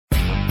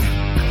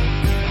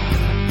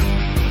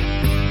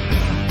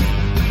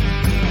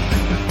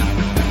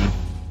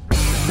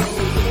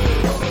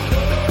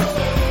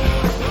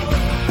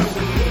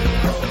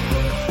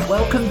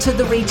to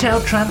the Retail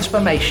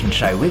Transformation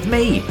Show with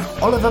me,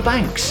 Oliver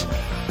Banks.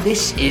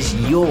 This is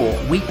your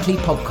weekly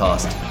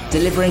podcast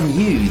delivering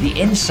you the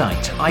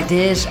insight,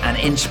 ideas and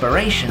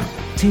inspiration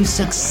to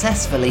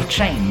successfully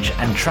change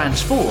and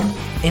transform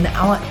in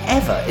our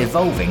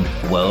ever-evolving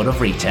world of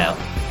retail.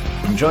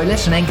 Enjoy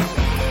listening.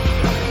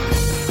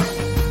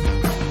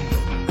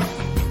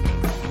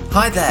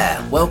 Hi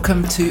there,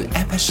 welcome to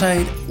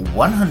episode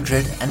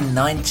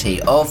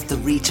 190 of the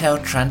Retail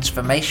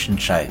Transformation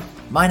Show.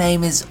 My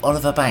name is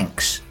Oliver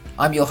Banks.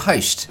 I'm your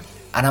host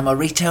and I'm a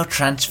retail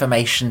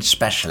transformation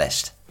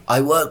specialist.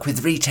 I work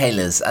with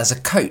retailers as a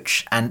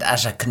coach and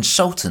as a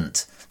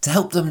consultant to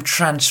help them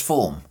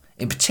transform,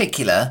 in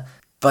particular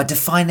by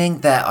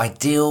defining their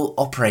ideal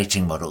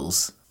operating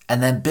models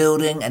and then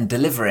building and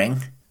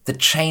delivering the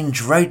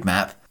change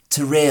roadmap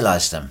to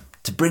realise them,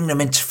 to bring them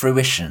into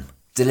fruition,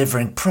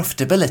 delivering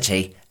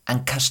profitability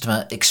and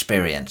customer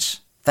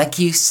experience. Thank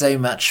you so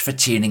much for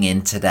tuning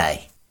in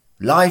today.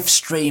 Live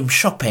stream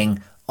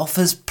shopping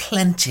offers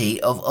plenty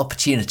of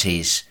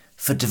opportunities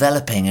for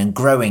developing and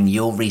growing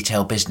your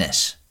retail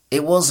business.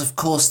 It was, of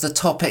course, the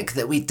topic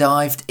that we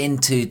dived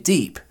into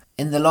deep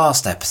in the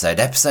last episode,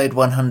 episode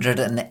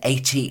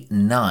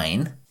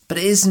 189, but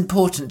it is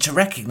important to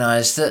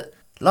recognise that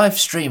live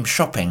stream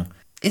shopping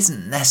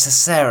isn't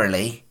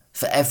necessarily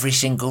for every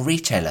single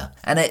retailer,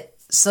 and it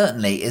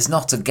certainly is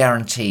not a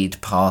guaranteed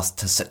path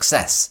to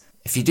success.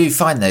 If you do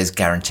find those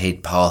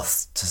guaranteed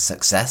paths to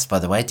success, by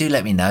the way, do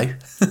let me know.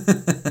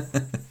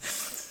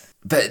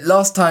 But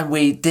last time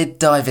we did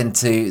dive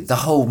into the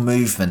whole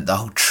movement, the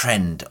whole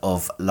trend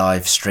of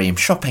live stream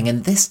shopping,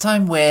 and this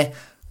time we're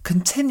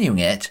continuing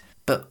it,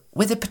 but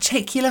with a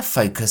particular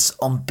focus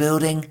on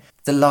building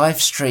the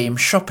live stream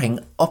shopping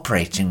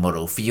operating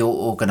model for your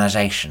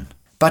organisation.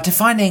 By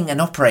defining an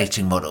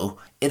operating model,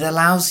 it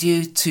allows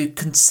you to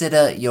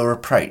consider your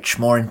approach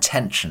more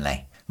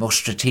intentionally, more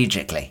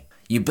strategically.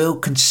 You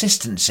build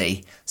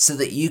consistency so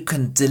that you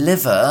can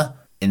deliver,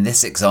 in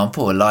this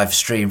example, a live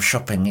stream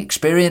shopping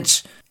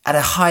experience at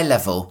a high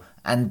level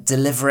and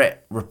deliver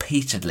it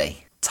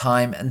repeatedly,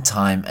 time and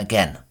time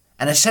again.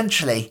 And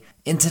essentially,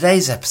 in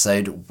today's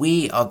episode,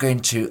 we are going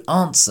to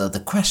answer the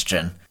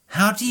question,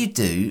 how do you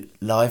do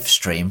live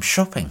stream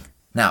shopping?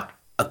 Now,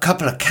 a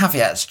couple of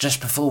caveats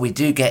just before we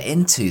do get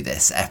into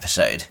this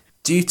episode.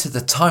 Due to the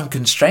time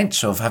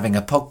constraints of having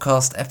a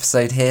podcast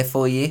episode here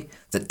for you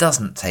that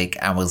doesn't take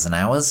hours and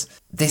hours,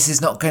 this is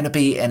not going to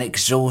be an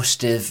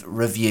exhaustive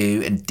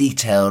review and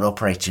detailed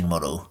operating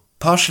model.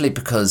 Partially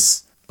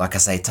because, like I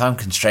say, time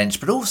constraints,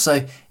 but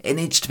also it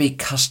needs to be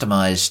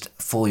customised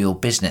for your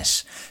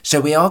business.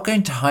 So we are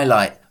going to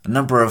highlight a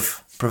number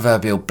of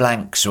proverbial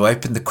blanks or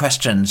open the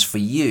questions for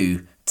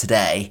you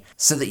today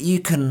so that you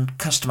can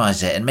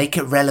customise it and make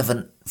it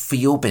relevant for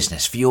your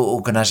business, for your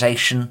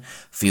organisation,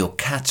 for your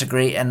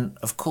category, and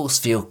of course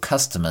for your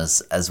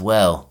customers as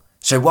well.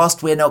 So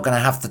whilst we're not going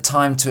to have the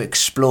time to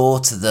explore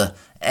to the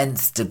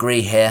nth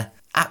degree here,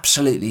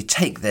 absolutely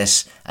take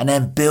this and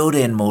then build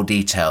in more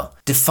detail.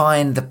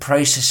 Define the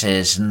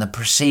processes and the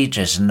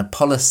procedures and the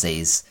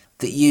policies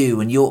that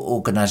you and your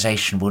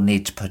organisation will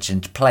need to put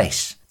into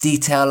place.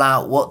 Detail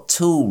out what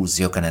tools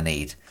you're going to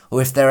need,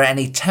 or if there are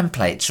any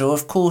templates, or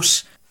of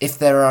course if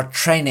there are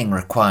training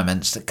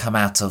requirements that come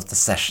out of the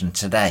session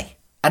today.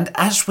 And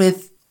as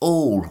with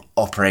all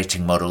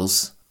operating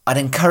models, I'd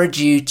encourage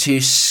you to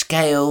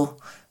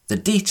scale the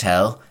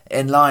detail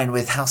in line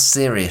with how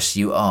serious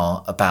you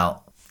are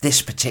about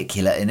this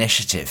particular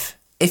initiative.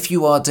 If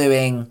you are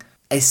doing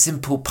a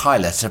simple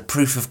pilot, a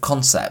proof of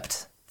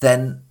concept,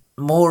 then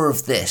more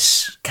of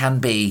this can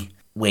be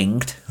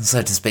winged,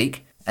 so to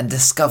speak, and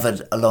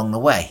discovered along the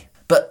way.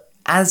 But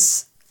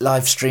as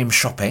live stream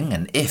shopping,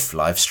 and if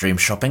live stream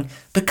shopping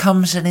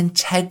becomes an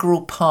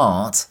integral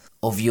part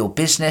of your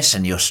business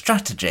and your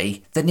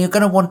strategy, then you're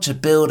going to want to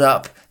build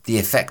up the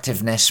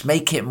effectiveness,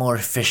 make it more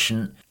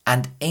efficient,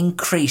 and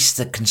increase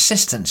the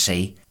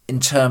consistency in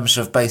terms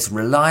of both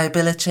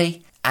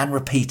reliability and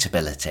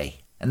repeatability.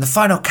 And the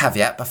final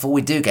caveat before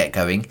we do get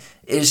going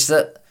is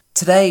that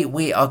today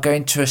we are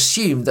going to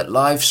assume that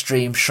live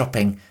stream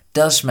shopping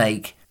does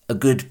make a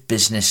good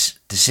business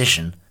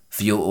decision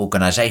for your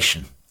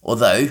organisation.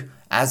 Although,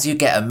 as you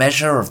get a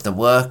measure of the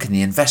work and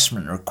the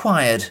investment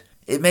required,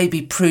 it may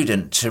be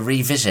prudent to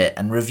revisit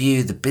and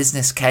review the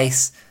business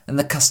case and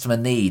the customer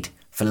need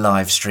for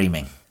live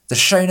streaming. The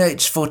show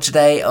notes for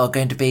today are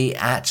going to be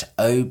at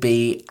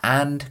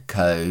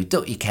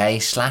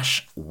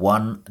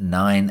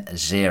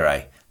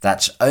obandco.uk/190.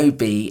 That's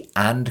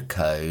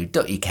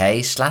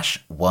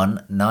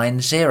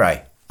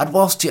obandco.uk/190. And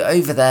whilst you're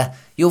over there,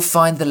 you'll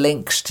find the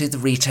links to the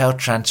Retail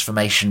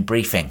Transformation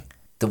Briefing,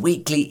 the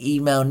weekly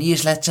email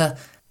newsletter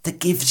that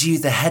gives you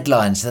the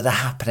headlines that are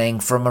happening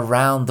from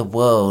around the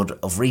world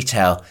of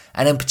retail,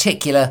 and in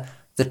particular,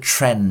 the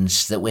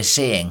trends that we're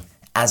seeing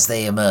as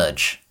they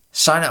emerge.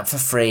 Sign up for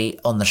free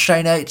on the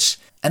show notes,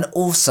 and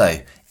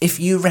also, if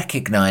you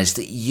recognise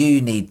that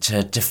you need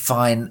to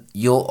define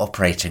your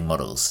operating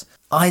models,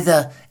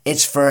 either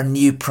it's for a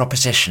new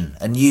proposition,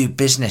 a new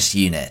business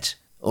unit,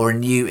 or a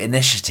new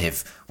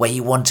initiative where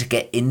you want to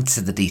get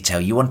into the detail,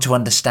 you want to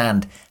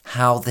understand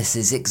how this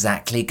is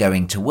exactly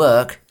going to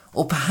work,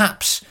 or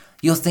perhaps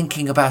you're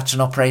thinking about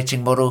an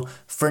operating model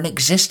for an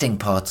existing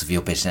part of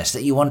your business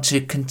that you want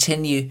to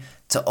continue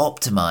to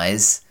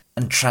optimize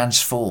and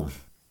transform.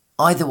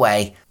 Either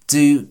way,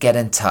 do get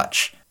in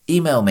touch.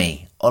 Email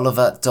me,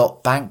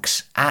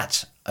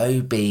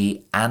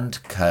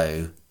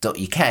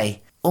 oliver.banks@obandco.uk,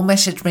 or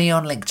message me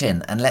on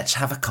LinkedIn and let's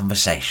have a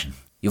conversation.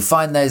 You'll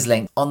find those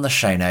links on the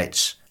show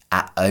notes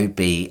at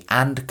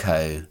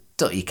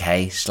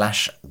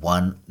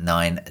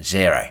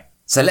obandco.uk/190.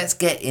 So let's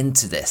get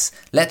into this.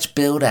 Let's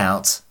build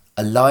out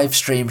a live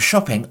stream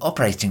shopping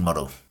operating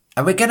model.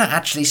 And we're going to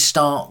actually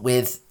start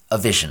with a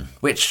vision,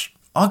 which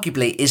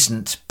arguably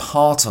isn't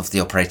part of the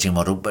operating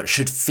model, but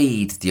should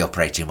feed the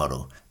operating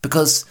model,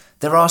 because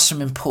there are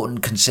some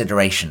important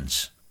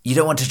considerations. You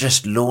don't want to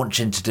just launch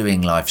into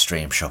doing live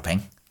stream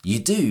shopping. You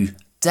do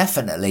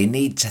definitely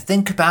need to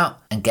think about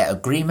and get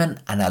agreement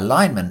and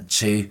alignment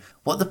to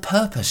what the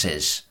purpose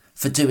is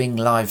for doing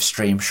live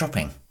stream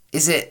shopping.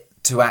 Is it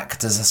to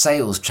act as a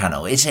sales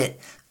channel? Is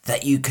it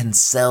that you can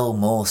sell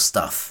more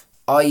stuff?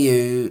 Are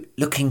you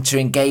looking to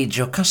engage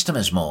your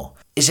customers more?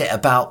 Is it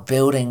about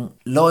building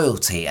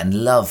loyalty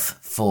and love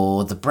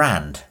for the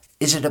brand?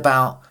 Is it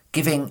about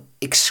giving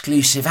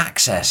exclusive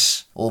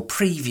access or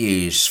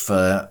previews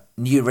for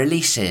new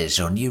releases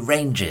or new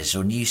ranges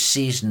or new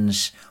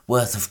seasons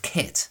worth of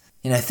kit?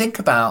 Think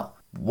about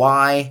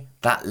why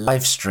that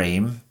live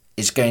stream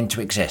is going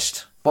to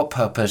exist. What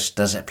purpose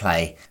does it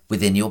play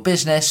within your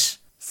business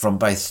from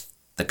both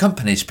the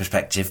company's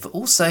perspective, but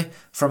also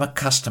from a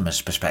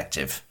customer's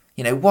perspective?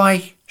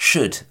 Why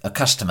should a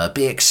customer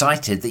be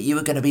excited that you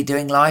are going to be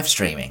doing live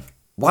streaming?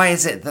 Why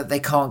is it that they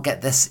can't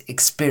get this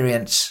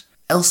experience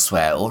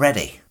elsewhere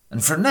already?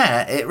 And from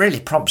there, it really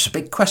prompts a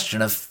big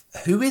question of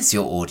who is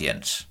your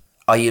audience?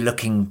 Are you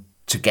looking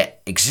to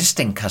get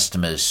existing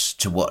customers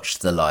to watch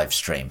the live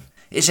stream?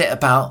 Is it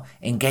about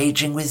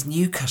engaging with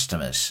new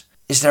customers?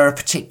 Is there a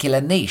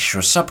particular niche or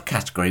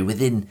subcategory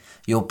within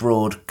your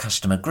broad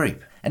customer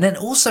group? And then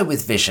also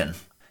with vision,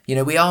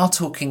 we are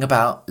talking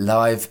about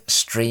live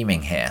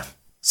streaming here.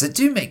 So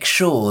do make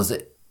sure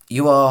that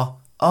you are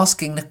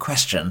asking the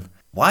question,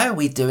 why are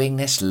we doing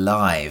this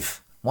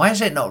live? Why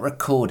is it not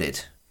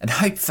recorded? And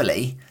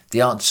hopefully the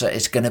answer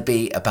is going to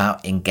be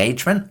about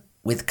engagement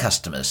with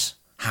customers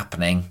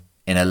happening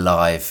in a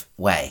live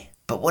way.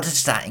 But what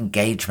does that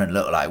engagement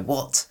look like?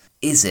 What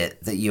is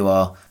it that you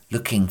are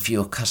looking for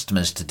your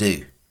customers to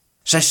do?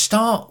 So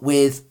start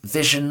with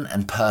vision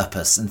and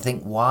purpose and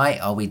think, why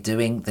are we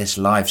doing this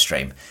live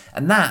stream?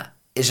 And that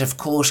is, of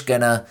course,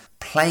 going to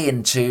play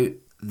into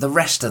the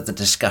rest of the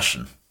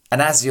discussion.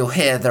 And as you'll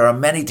hear, there are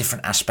many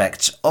different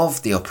aspects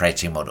of the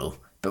operating model,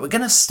 but we're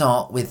going to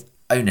start with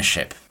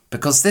ownership,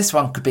 because this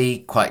one could be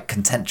quite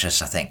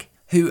contentious, I think.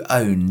 Who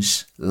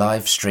owns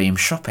live stream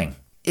shopping?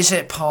 Is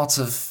it part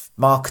of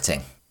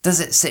marketing? Does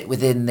it sit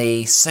within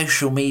the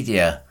social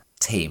media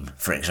team,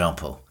 for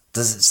example?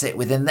 Does it sit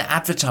within the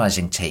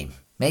advertising team?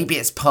 Maybe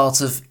it's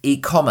part of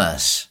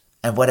e-commerce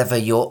and whatever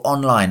your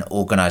online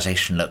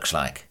organisation looks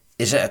like.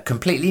 Is it a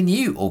completely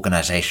new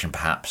organisation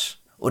perhaps?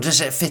 Or does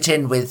it fit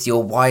in with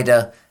your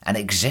wider and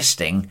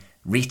existing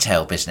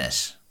retail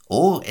business?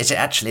 Or is it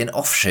actually an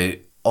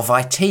offshoot of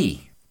IT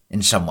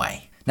in some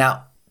way?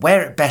 Now,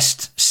 where it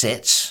best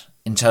sits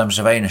in terms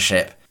of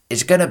ownership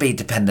is going to be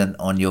dependent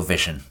on your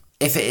vision.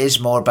 If it is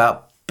more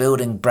about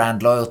building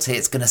brand loyalty,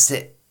 it's going to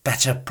sit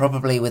better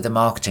probably with a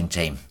marketing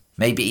team,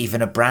 maybe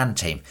even a brand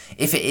team.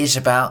 If it is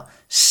about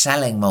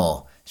selling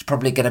more, it's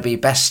probably going to be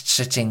best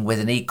sitting with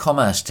an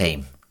e-commerce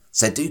team.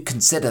 So do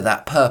consider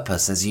that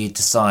purpose as you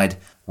decide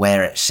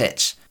where it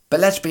sits. But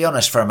let's be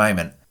honest for a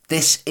moment.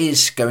 This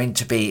is going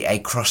to be a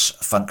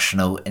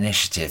cross-functional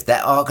initiative.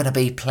 There are going to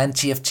be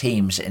plenty of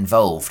teams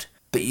involved,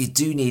 but you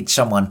do need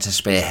someone to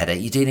spearhead it.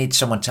 You do need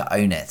someone to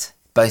own it,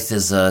 both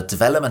as a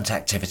development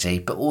activity,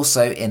 but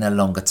also in a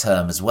longer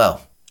term as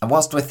well. And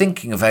whilst we're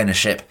thinking of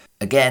ownership,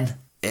 again,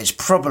 it's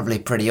probably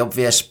pretty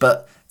obvious,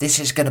 but this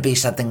is going to be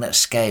something that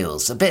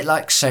scales, a bit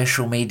like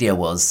social media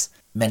was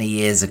many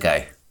years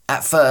ago.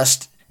 At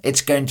first,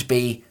 it's going to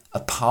be a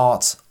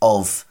part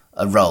of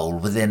a role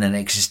within an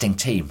existing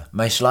team,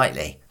 most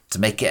likely, to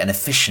make it an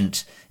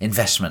efficient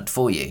investment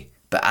for you.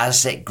 But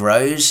as it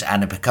grows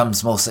and it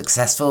becomes more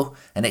successful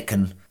and it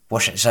can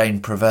wash its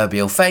own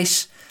proverbial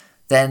face,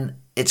 then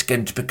it's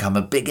going to become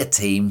a bigger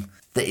team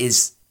that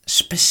is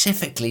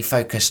specifically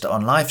focused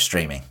on live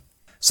streaming.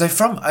 So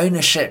from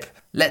ownership,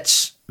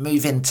 let's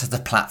move into the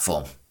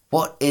platform.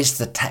 What is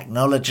the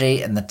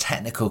technology and the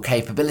technical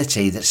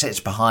capability that sits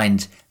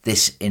behind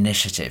this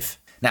initiative?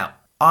 Now,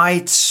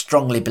 I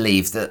strongly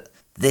believe that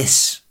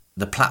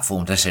the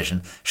platform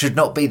decision, should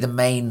not be the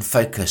main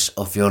focus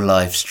of your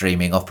live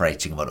streaming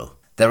operating model.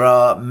 There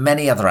are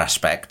many other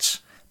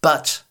aspects,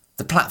 but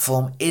the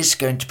platform is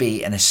going to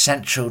be an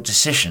essential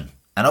decision.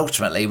 And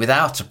ultimately,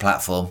 without a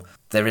platform,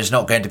 there is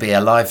not going to be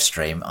a live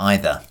stream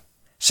either.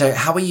 So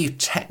how are you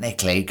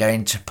technically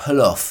going to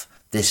pull off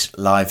this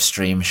live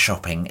stream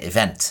shopping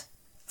event?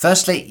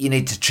 Firstly, you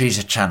need to choose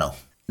a channel.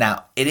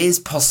 Now, it is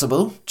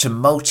possible to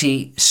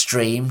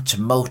multi-stream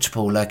to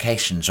multiple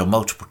locations or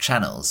multiple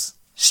channels.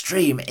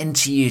 Stream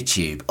into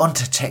YouTube,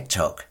 onto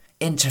TikTok,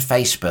 into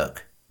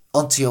Facebook,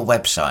 onto your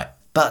website.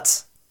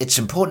 But it's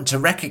important to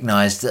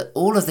recognise that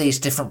all of these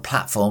different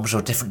platforms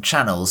or different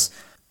channels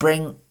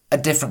bring a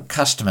different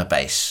customer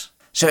base.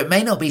 So it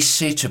may not be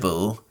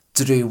suitable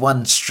to do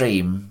one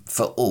stream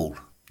for all.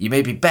 You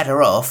may be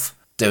better off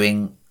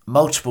doing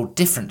multiple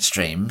different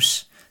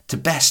streams to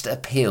best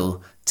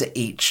appeal to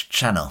each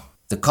channel.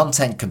 The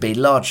content could be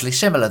largely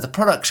similar, the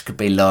products could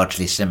be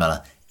largely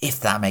similar, if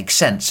that makes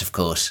sense, of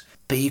course.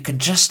 But you can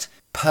just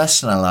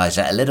personalise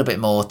it a little bit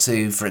more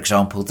to, for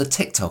example, the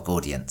TikTok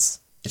audience.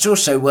 It's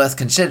also worth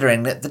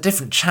considering that the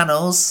different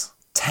channels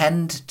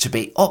tend to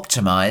be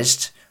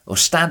optimised or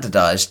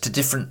standardised to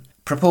different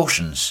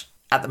proportions.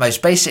 At the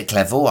most basic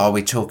level, are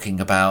we talking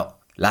about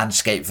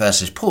landscape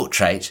versus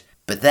portrait?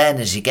 But then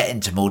as you get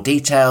into more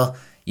detail,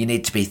 you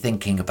need to be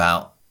thinking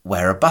about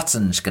where a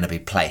button's going to be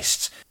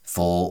placed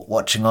for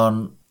watching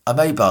on a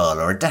mobile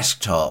or a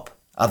desktop.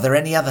 Are there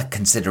any other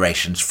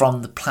considerations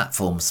from the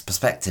platform's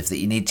perspective that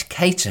you need to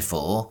cater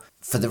for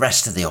the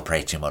rest of the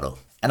operating model?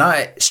 And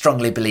I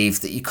strongly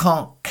believe that you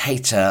can't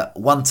cater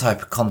one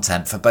type of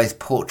content for both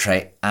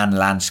portrait and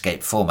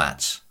landscape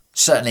formats.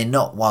 Certainly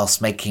not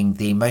whilst making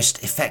the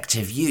most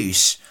effective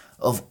use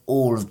of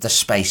all of the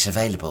space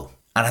available.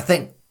 And I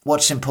think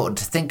what's important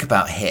to think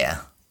about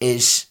here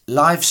is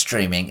live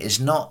streaming is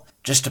not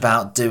just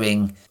about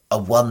doing a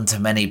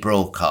one-to-many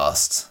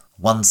broadcast,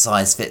 one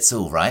size fits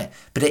all, right?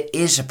 But it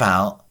is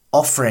about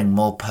offering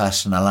more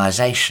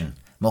personalisation,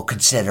 more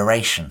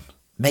consideration,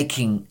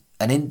 making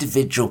an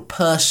individual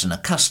person, a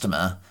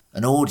customer,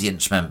 an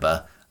audience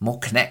member, more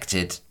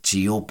connected to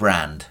your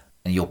brand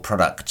and your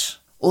product.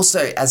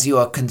 Also, as you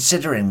are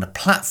considering the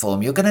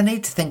platform, you're going to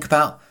need to think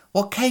about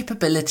what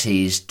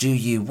capabilities do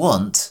you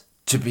want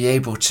to be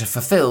able to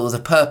fulfill the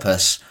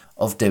purpose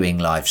of doing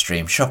live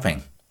stream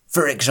shopping.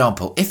 For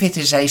example, if it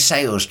is a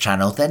sales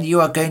channel, then you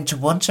are going to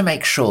want to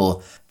make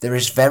sure there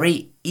is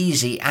very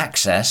easy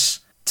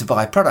access to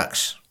buy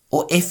products.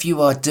 Or if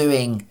you are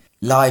doing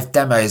live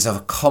demos of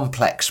a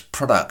complex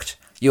product,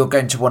 you're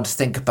going to want to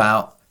think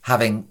about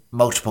having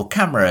multiple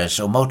cameras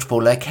or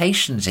multiple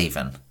locations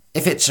even.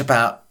 If it's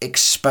about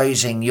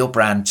exposing your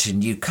brand to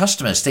new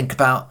customers, think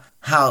about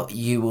how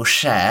you will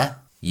share,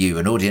 you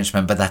an audience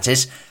member that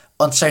is,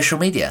 on social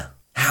media.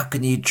 How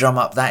can you drum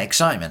up that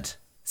excitement?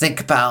 Think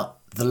about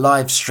the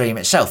live stream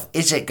itself.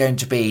 Is it going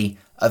to be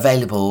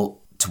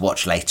available to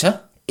watch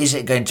later? Is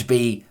it going to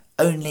be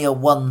only a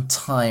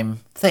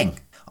one-time thing?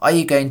 Are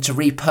you going to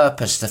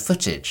repurpose the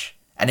footage?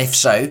 And if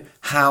so,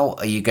 how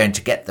are you going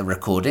to get the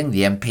recording,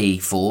 the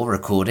MP4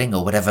 recording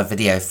or whatever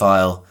video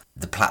file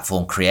the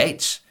platform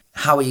creates?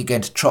 How are you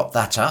going to chop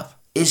that up?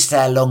 Is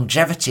there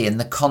longevity in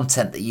the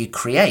content that you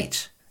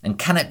create? And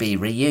can it be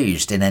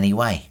reused in any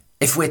way?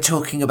 If we're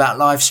talking about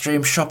live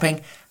stream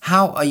shopping,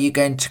 how are you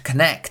going to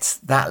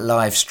connect that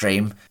live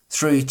stream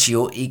through to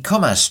your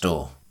e-commerce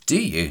store? Do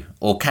you?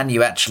 Or can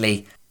you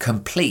actually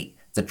complete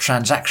the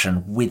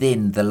transaction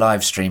within the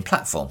live stream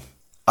platform?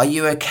 Are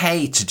you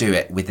okay to do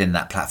it within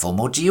that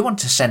platform, or do you want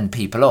to send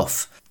people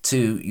off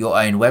to your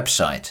own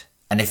website?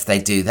 And if they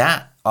do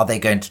that, are they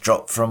going to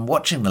drop from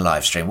watching the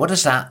live stream? What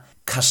does that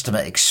customer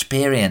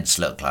experience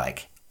look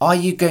like? Are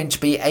you going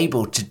to be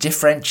able to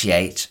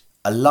differentiate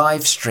a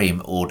live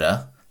stream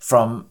order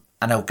from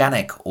an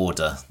organic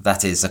order?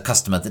 That is, a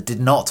customer that did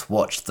not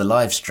watch the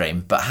live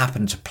stream but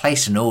happened to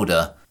place an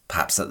order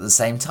perhaps at the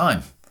same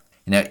time.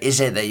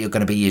 Is it that you're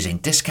going to be using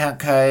discount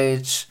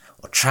codes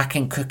or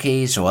tracking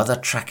cookies or other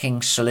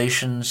tracking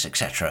solutions,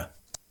 etc.?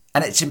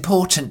 And it's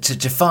important to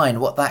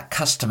define what that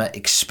customer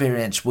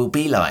experience will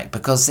be like,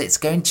 because it's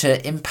going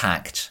to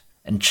impact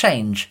and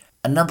change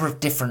a number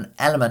of different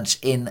elements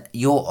in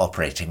your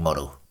operating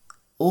model.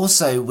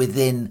 Also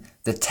within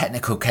the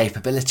technical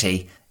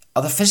capability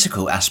are the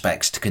physical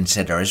aspects to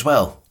consider as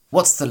well.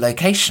 What's the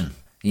location?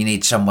 You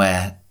need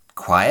somewhere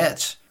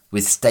quiet,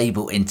 with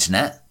stable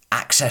internet,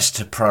 access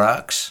to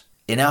products,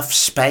 enough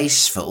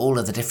space for all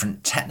of the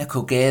different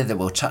technical gear that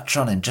we'll touch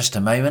on in just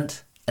a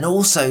moment. And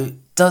also,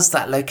 does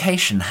that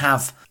location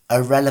have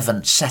a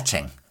relevant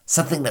setting?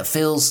 Something that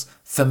feels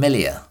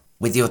familiar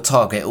with your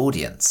target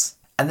audience?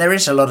 And there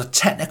is a lot of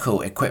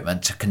technical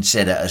equipment to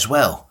consider as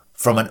well,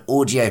 from an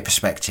audio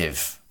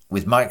perspective,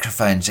 with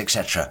microphones,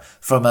 etc.,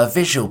 from a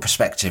visual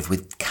perspective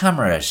with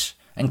cameras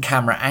and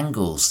camera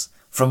angles,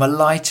 from a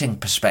lighting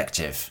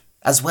perspective,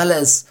 as well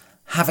as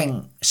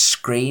having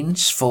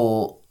screens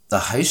for the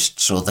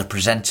hosts or the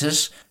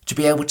presenters to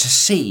be able to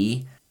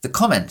see the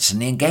comments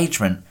and the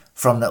engagement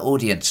from the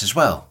audience as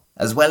well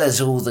as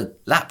all the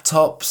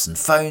laptops and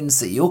phones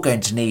that you're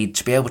going to need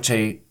to be able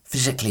to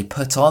physically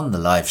put on the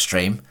live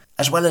stream,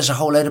 as well as a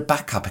whole load of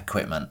backup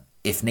equipment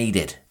if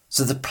needed.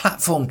 So the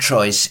platform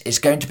choice is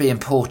going to be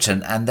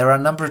important, and there are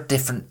a number of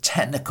different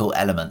technical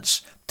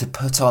elements to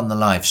put on the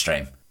live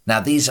stream.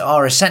 Now, these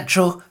are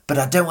essential, but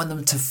I don't want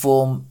them to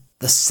form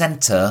the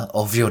centre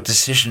of your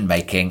decision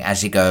making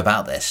as you go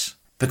about this.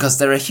 because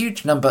there are a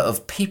huge number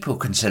of people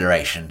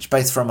considerations,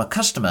 both from a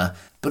customer,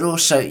 but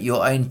also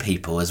your own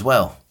people as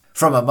well.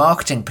 From a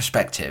marketing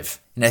perspective,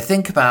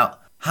 think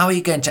about how are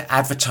you going to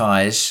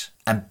advertise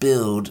and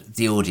build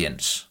the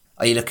audience?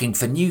 Are you looking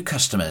for new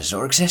customers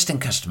or existing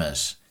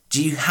customers?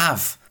 Do you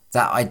have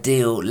that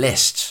ideal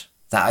list,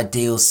 that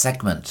ideal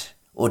segment,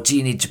 or do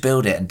you need to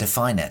build it and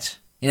define it?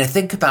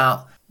 Think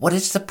about what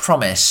is the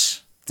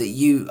promise that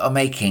you are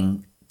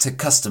making to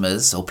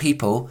customers or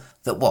people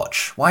that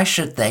watch. Why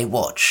should they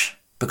watch?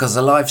 Because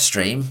a live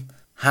stream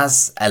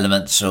has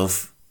elements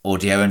of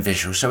audio and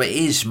visual, so it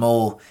is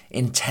more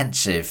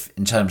intensive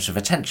in terms of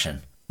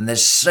attention. And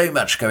there's so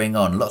much going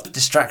on, lots of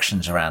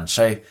distractions around.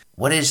 So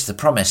what is the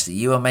promise that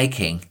you are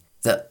making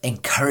that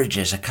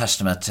encourages a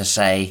customer to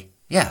say,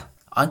 yeah,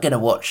 I'm going to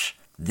watch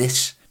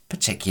this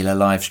particular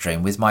live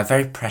stream with my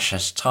very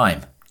precious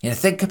time?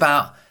 Think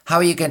about how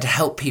are you going to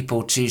help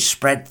people to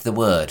spread the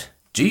word?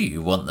 Do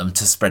you want them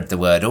to spread the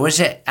word, or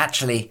is it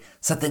actually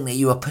something that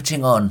you are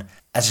putting on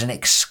as an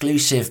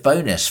exclusive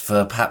bonus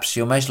for perhaps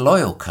your most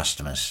loyal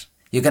customers?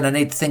 You're going to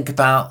need to think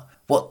about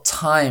what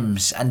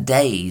times and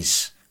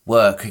days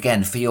work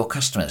again for your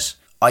customers.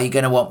 Are you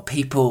going to want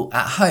people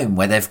at home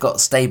where they've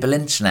got stable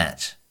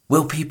internet?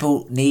 Will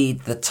people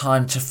need the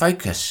time to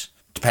focus?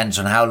 Depends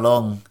on how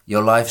long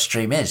your live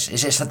stream is.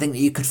 Is it something that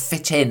you could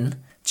fit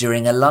in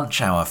during a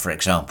lunch hour, for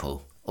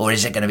example? Or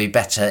is it going to be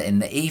better in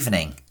the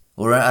evening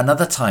or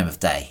another time of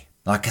day?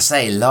 Like I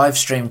say, live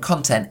stream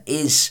content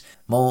is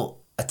more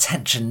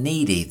attention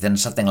needy than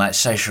something like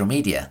social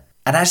media.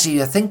 And as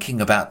you're thinking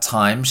about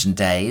times and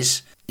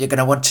days, you're going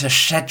to want to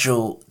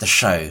schedule the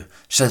show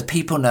so that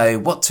people know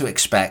what to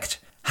expect,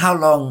 how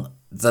long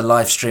the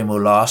live stream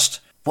will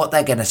last, what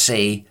they're going to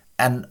see,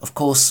 and of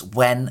course,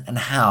 when and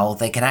how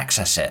they can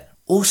access it.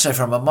 Also,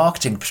 from a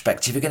marketing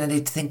perspective, you're going to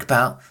need to think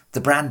about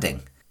the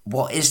branding.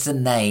 What is the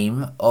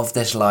name of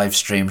this live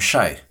stream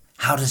show?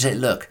 How does it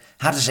look?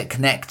 How does it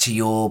connect to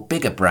your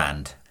bigger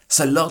brand?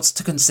 So lots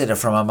to consider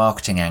from a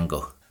marketing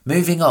angle.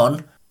 Moving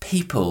on,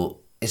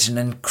 people is an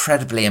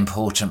incredibly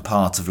important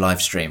part of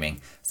live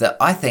streaming that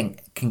I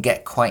think can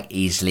get quite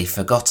easily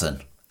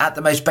forgotten. At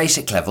the most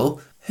basic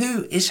level,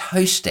 who is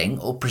hosting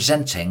or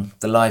presenting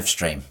the live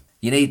stream?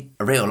 You need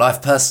a real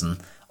live person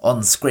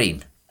on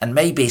screen and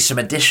maybe some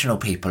additional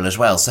people as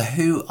well. So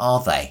who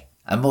are they?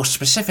 And more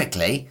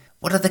specifically,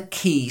 what are the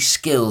key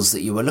skills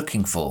that you are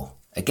looking for?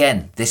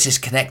 Again, this is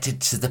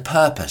connected to the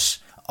purpose.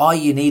 Are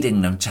you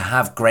needing them to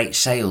have great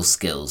sales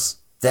skills?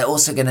 They're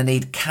also going to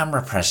need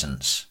camera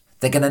presence.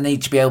 They're going to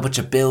need to be able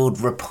to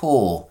build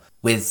rapport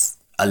with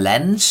a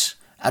lens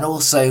and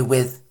also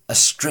with a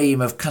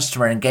stream of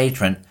customer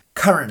engagement,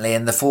 currently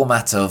in the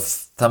format of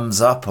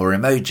thumbs up or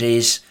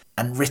emojis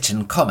and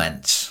written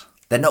comments.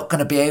 They're not going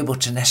to be able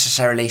to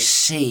necessarily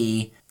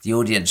see the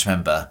audience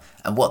member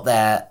and what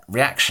their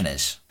reaction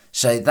is.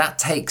 So that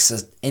takes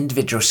an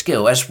individual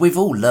skill, as we've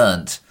all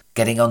learnt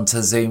getting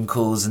onto Zoom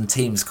calls and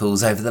Teams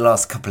calls over the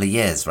last couple of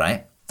years,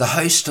 right? The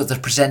host or the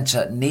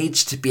presenter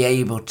needs to be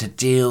able to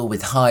deal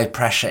with high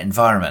pressure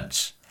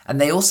environments.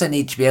 And they also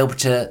need to be able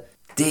to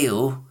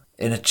deal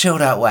in a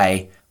chilled out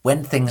way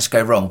when things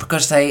go wrong,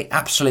 because they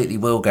absolutely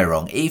will go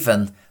wrong.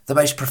 Even the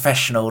most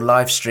professional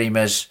live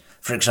streamers,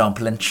 for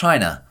example, in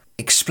China,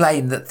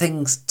 explain that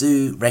things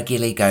do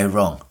regularly go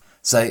wrong.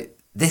 So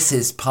this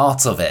is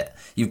part of it.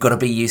 You've got to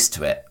be used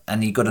to it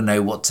and you've got to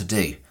know what to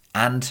do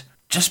and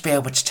just be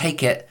able to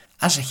take it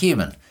as a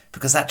human,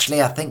 because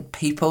actually I think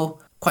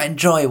people quite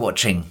enjoy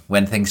watching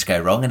when things go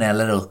wrong in a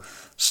little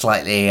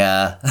slightly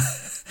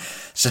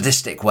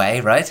sadistic way,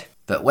 right?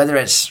 But whether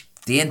it's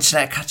the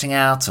internet cutting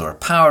out or a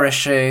power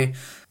issue,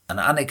 an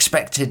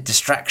unexpected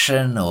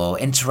distraction or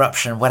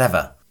interruption,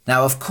 whatever.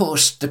 Now, of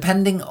course,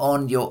 depending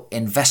on your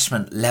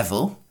investment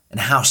level and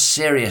how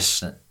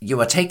serious you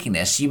are taking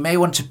this, you may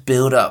want to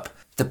build up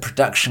the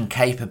production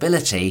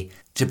capability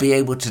to be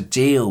able to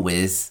deal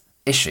with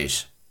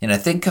issues.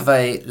 Think of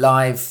a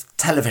live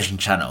television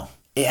channel.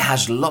 It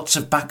has lots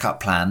of backup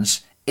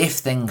plans if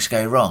things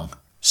go wrong,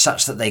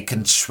 such that they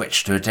can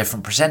switch to a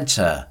different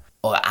presenter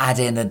or add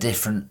in a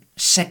different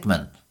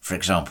segment, for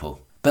example.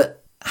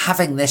 But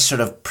having this sort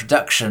of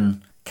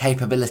production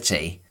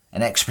capability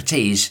and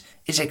expertise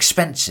is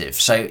expensive.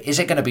 So is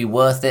it going to be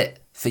worth it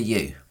for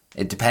you?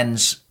 It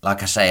depends,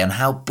 like I say, on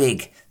how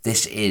big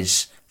this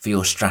is for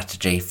your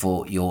strategy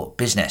for your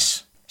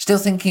business. Still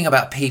thinking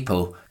about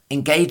people,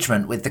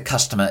 engagement with the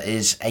customer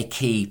is a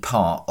key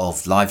part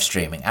of live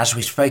streaming, as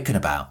we've spoken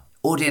about.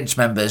 Audience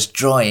members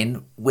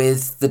join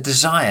with the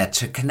desire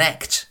to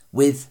connect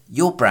with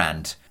your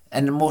brand,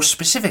 and more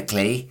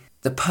specifically,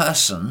 the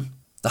person,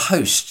 the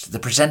host, the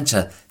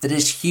presenter that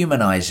is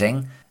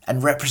humanizing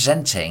and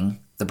representing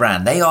the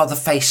brand. They are the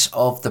face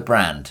of the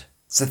brand.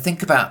 So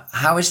think about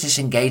how is this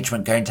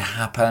engagement going to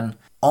happen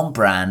on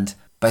brand,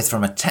 both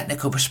from a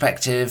technical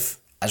perspective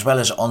as well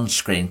as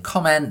on-screen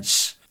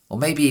comments, or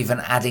maybe even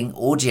adding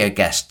audio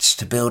guests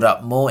to build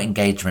up more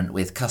engagement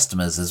with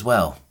customers as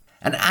well.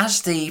 And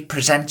as the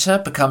presenter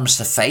becomes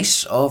the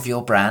face of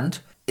your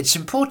brand, it's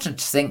important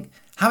to think,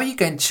 how are you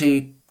going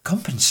to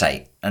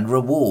compensate and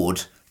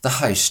reward the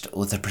host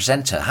or the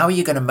presenter? How are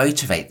you going to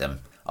motivate them?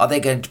 Are they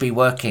going to be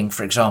working,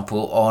 for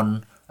example,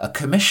 on a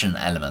commission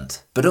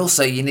element? But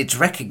also you need to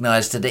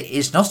recognise that it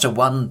is not a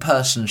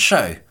one-person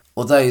show.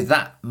 Although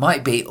that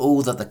might be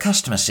all that the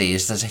customer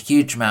sees, there's a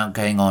huge amount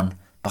going on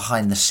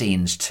behind the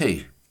scenes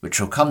too, which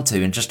we'll come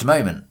to in just a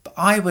moment. But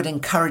I would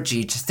encourage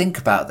you to think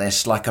about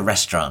this like a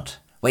restaurant,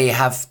 where you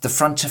have the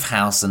front of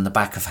house and the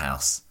back of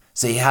house.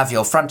 So you have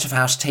your front of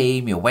house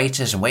team, your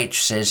waiters and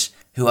waitresses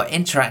who are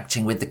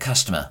interacting with the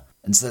customer.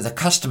 And so the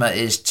customer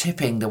is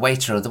tipping the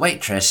waiter or the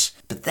waitress,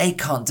 but they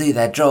can't do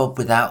their job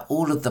without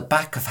all of the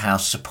back of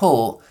house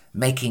support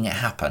making it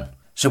happen.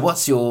 So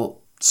what's your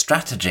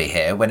strategy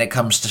here when it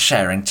comes to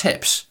sharing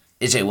tips?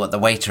 Is it what the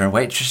waiter and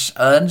waitress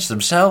earns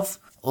themselves,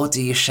 or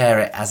do you share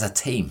it as a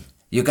team?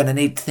 You're going to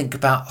need to think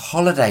about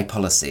holiday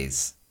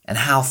policies and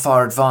how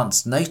far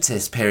advanced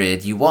notice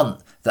period you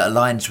want that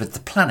aligns with the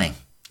planning.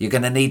 You're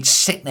going to need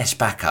sickness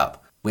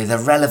backup with a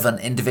relevant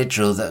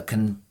individual that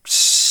can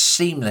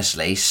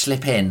seamlessly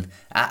slip in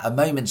at a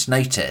moment's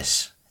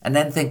notice. And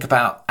then think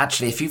about,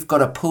 actually, if you've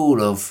got a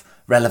pool of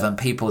relevant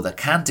people that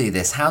can do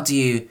this, how do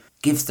you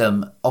give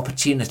them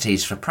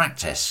opportunities for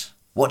practice?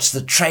 What's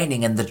the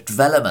training and the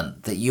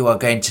development that you are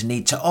going to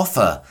need to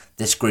offer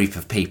this group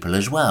of people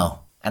as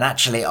well? And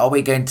actually, are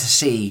we going to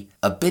see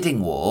a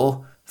bidding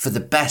war for the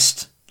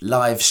best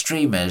live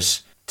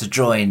streamers to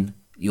join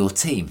your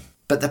team?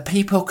 But the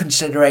people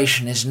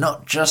consideration is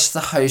not just the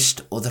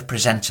host or the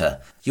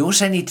presenter. You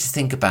also need to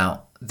think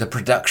about the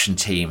production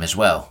team as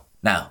well.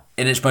 Now,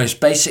 in its most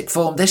basic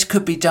form, this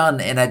could be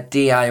done in a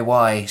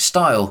DIY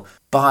style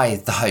by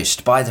the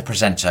host, by the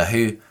presenter,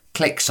 who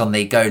clicks on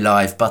the go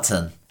live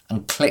button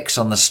and clicks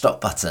on the stop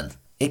button.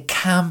 It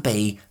can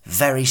be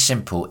very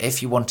simple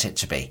if you want it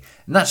to be.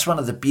 And that's one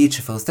of the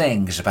beautiful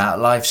things about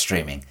live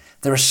streaming.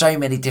 There are so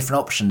many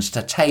different options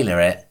to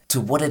tailor it to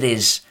what it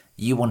is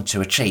you want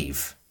to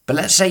achieve. But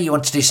let's say you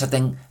want to do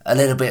something a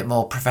little bit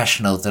more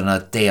professional than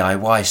a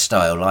DIY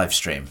style live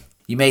stream.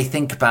 You may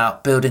think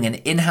about building an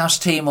in-house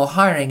team or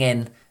hiring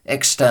in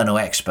external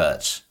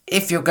experts.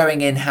 If you're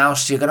going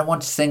in-house, you're going to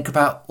want to think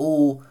about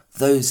all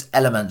those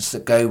elements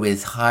that go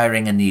with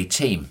hiring a new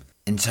team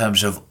in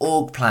terms of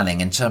org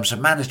planning, in terms of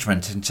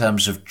management, in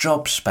terms of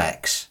job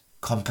specs,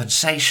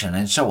 compensation,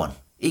 and so on.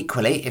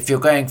 Equally, if you're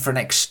going for an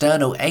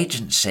external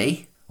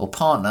agency or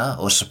partner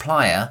or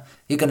supplier,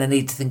 you're going to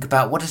need to think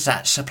about, what does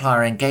that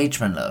supplier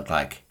engagement look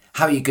like?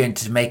 How are you going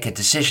to make a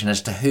decision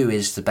as to who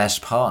is the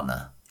best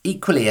partner?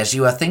 Equally, as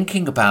you are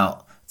thinking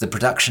about the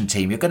production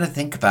team, you're going to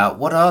think about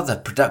what are the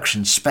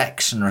production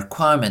specs and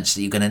requirements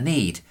that you're going to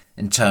need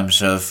in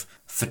terms of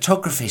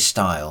photography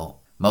style,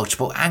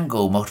 multiple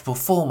angle, multiple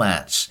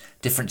formats,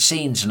 different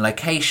scenes and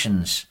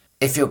locations.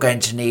 If you're going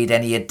to need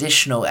any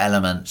additional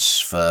elements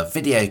for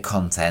video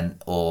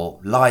content or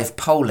live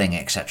polling,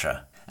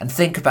 etc. And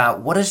think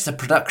about, what is the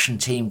production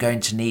team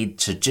going to need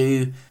to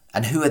do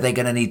and who are they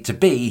going to need to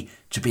be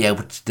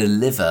able to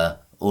deliver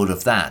all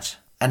of that.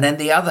 And then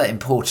the other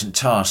important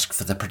task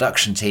for the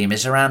production team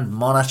is around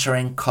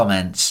monitoring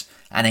comments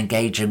and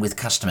engaging with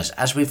customers,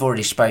 as we've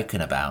already spoken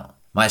about.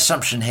 My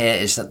assumption here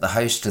is that the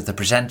host or the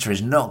presenter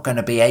is not going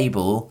to be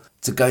able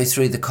to go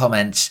through the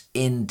comments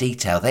in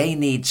detail. They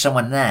need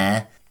someone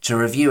there to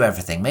review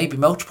everything, maybe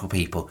multiple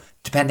people,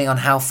 depending on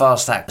how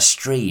fast that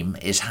stream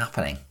is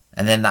happening.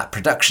 And then that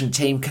production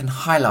team can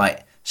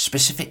highlight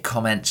specific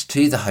comments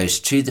to the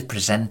host, to the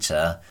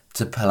presenter,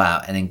 to pull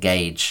out and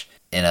engage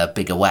in a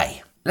bigger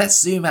way. Let's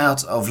zoom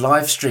out of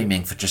live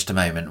streaming for just a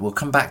moment. We'll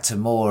come back to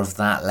more of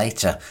that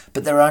later.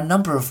 But there are a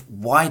number of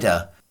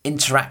wider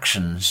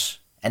interactions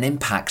and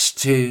impacts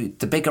to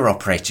the bigger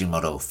operating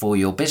model for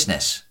your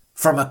business.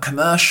 From a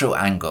commercial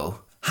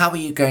angle, how are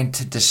you going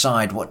to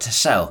decide what to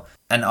sell?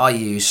 And are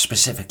you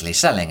specifically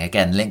selling?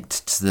 Again,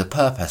 linked to the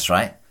purpose,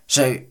 right?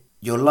 So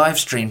your live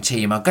stream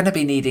team are going to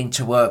be needing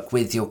to work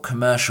with your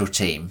commercial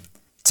team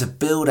to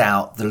build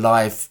out the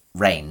live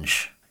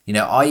range.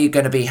 Are you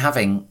going to be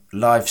having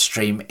live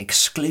stream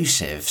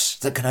exclusives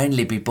that can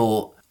only be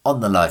bought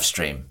on the live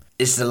stream?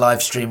 Is the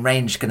live stream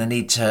range going to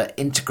need to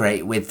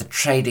integrate with the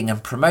trading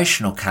and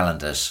promotional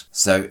calendars?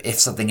 So if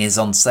something is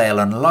on sale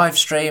on a live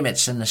stream,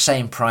 it's in the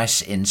same price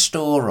in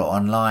store or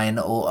online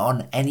or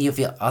on any of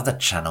your other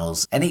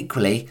channels. And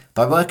equally,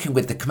 by working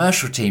with the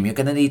commercial team, you're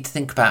going to need to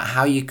think about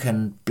how you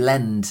can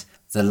blend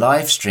the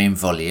live stream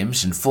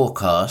volumes and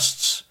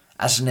forecasts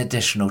as an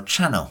additional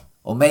channel,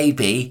 or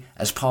maybe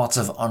as part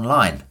of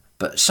online.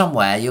 But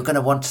somewhere you're going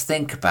to want to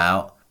think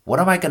about, what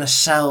am I going to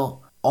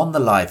sell on the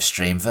live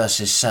stream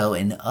versus sell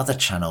in other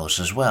channels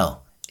as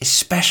well,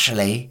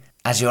 especially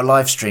as your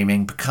live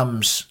streaming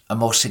becomes a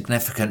more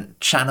significant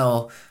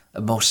channel, a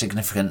more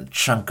significant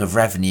chunk of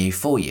revenue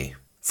for you.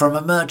 From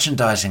a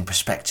merchandising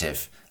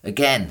perspective,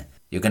 again,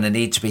 you're going to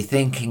need to be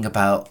thinking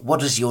about,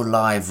 what is your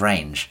live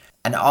range,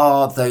 and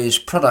are those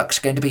products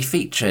going to be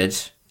featured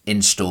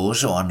in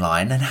stores or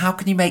online, and how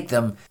can you make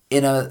them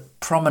in a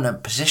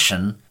prominent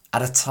position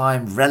at a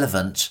time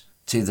relevant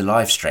to the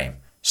live stream,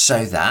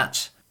 so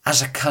that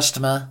as a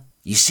customer,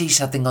 you see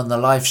something on the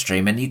live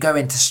stream and you go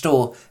into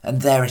store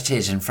and there it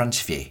is in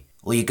front of you.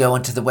 or you go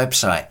onto the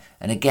website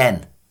and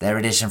again, there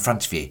it is in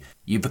front of you.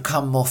 You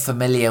become more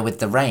familiar with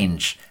the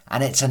range,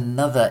 and it's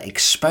another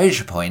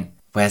exposure point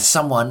where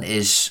someone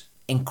is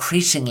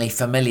increasingly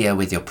familiar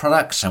with your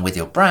products and with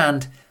your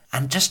brand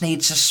and just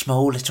needs a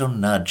small little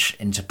nudge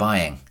into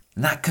buying.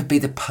 And that could be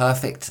the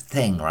perfect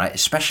thing, right?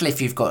 Especially if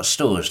you've got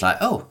stores like,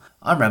 oh,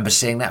 I remember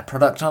seeing that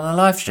product on a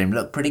live stream.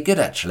 Looked pretty good,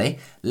 actually.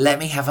 Let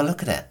me have a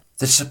look at it.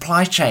 The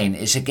supply chain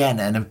is, again,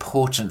 an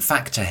important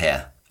factor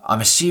here.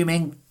 I'm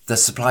assuming the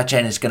supply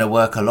chain is going to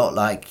work a lot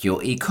like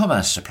your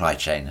e-commerce supply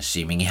chain,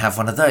 assuming you have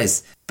one of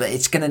those. But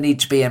it's going to need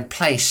to be in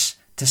place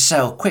to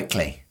sell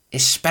quickly,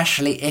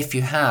 especially if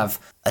you have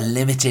a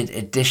limited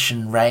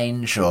edition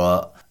range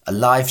or a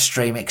live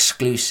stream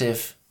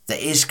exclusive that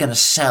is going to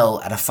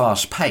sell at a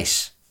fast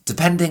pace.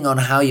 Depending on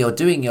how you're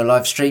doing your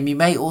live stream, you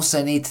may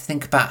also need to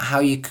think about how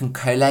you can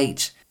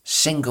collate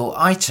single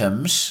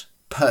items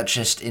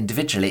purchased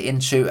individually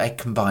into a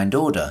combined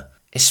order,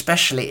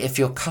 especially if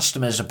your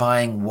customers are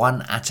buying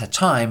one at a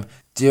time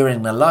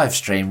during the live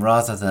stream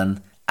rather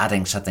than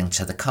adding something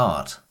to the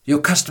cart. Your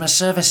customer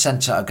service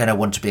centre are going to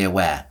want to be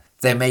aware.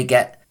 They may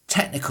get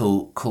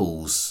technical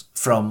calls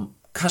from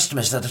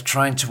customers that are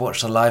trying to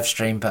watch the live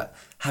stream but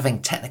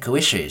having technical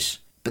issues.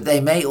 But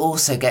they may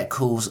also get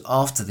calls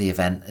after the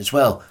event as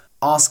well,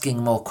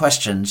 asking more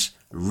questions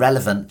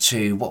relevant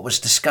to what was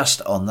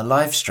discussed on the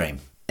live stream.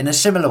 In a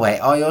similar way,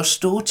 are your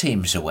store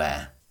teams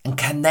aware? And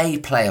can they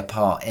play a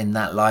part in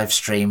that live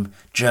stream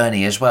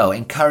journey as well,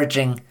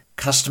 encouraging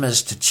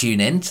customers to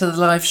tune into the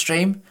live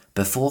stream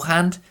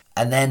beforehand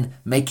and then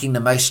making the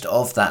most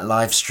of that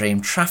live stream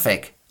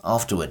traffic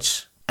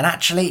afterwards? And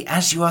actually,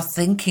 as you are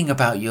thinking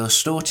about your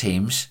store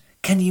teams,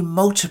 can you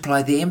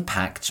multiply the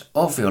impact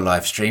of your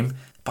live stream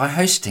by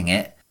hosting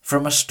it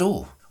from a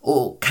store?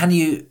 Or can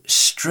you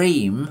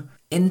stream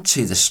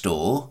into the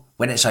store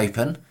when it's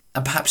open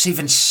and perhaps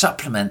even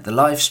supplement the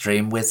live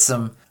stream with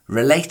some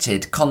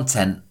related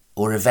content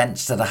or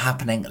events that are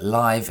happening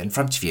live in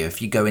front of you if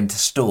you go into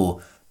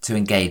store to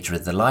engage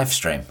with the live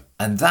stream?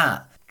 And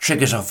that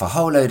triggers off a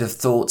whole load of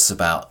thoughts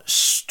about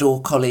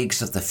store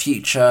colleagues of the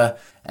future,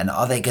 and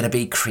are they going to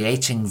be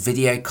creating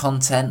video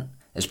content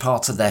as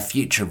part of their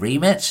future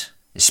remit?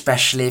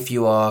 Especially if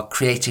you are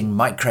creating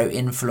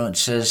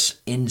micro-influencers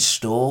in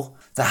store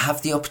that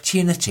have the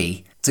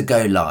opportunity to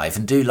go live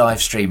and do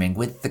live streaming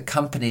with the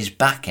company's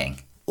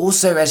backing.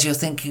 Also, as you're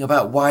thinking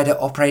about wider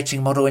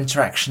operating model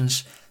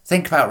interactions,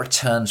 think about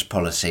returns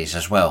policies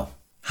as well.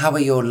 How are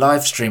your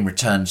live stream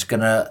returns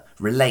going to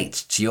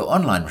relate to your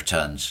online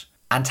returns?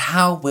 And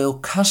how will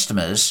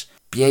customers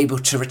be able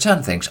to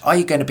return things? Are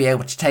you going to be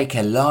able to take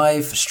a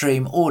live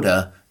stream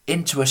order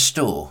into a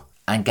store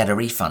and get a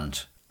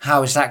refund?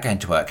 How is that going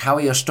to work? How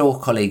are your store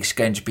colleagues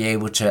going to be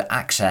able to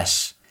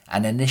access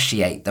and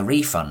initiate the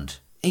refund?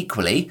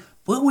 Equally,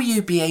 will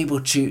you be able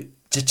to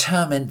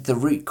determine the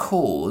root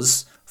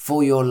cause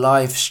for your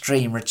live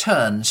stream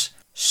returns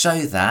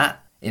so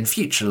that in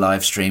future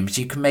live streams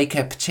you can make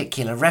a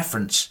particular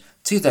reference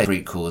to those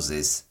root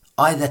causes,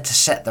 either to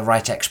set the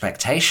right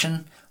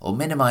expectation or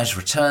minimize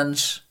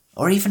returns,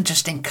 or even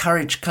just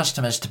encourage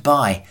customers to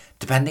buy,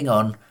 depending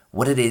on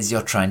what it is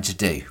you're trying to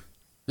do.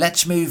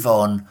 Let's move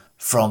on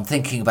from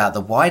thinking about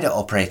the wider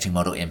operating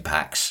model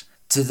impacts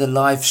to the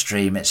live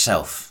stream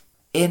itself.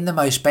 In the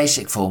most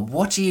basic form,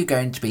 what are you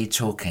going to be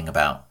talking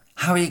about?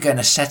 How are you going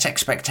to set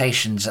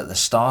expectations at the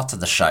start of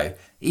the show,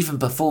 even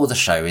before the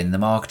show in the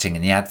marketing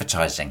and the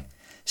advertising?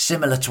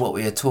 Similar to what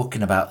we were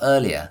talking about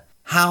earlier,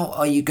 how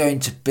are you going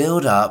to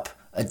build up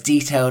a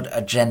detailed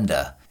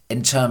agenda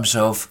in terms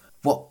of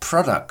what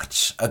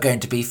products are going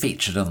to be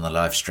featured on the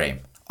live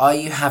stream? Are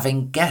you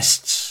having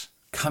guests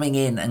coming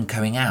in and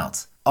going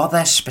out? Are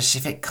there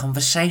specific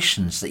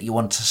conversations that you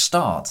want to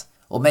start?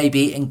 Or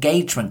maybe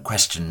engagement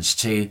questions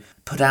to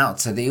put out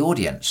to the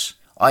audience?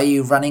 Are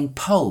you running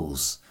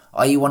polls?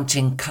 Are you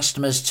wanting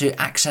customers to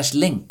access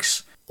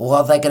links? Or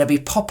are there going to be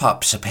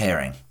pop-ups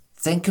appearing?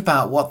 Think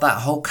about what that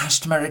whole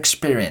customer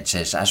experience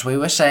is, as we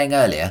were saying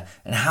earlier,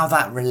 and how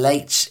that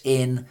relates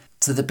in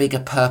to the bigger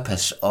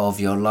purpose of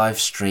your live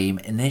stream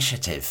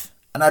initiative.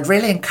 And I'd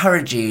really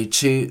encourage you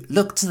to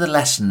look to the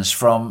lessons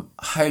from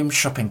home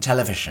shopping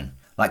television,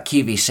 like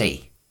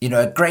QVC. You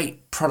know, a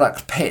great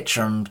product pitch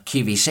on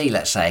QVC,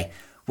 let's say,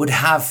 would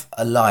have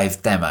a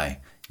live demo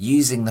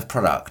using the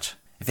product.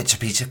 If it's a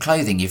piece of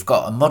clothing, you've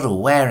got a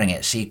model wearing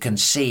it so you can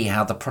see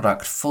how the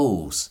product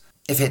falls.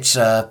 If it's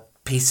a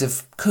piece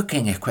of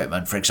cooking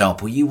equipment, for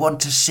example, you want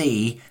to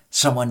see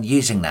someone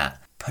using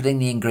that, putting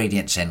the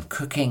ingredients in,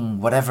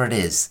 cooking whatever it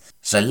is.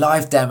 So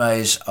live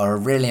demos are a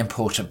really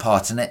important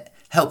part, and it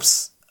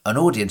helps an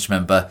audience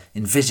member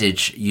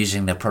envisage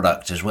using the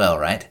product as well,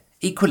 right?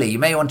 Equally, you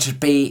may want to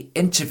be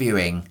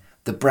interviewing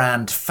the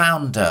brand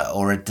founder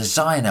or a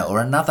designer or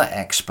another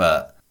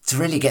expert to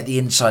really get the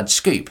inside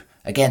scoop.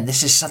 Again,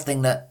 this is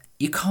something that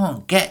you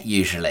can't get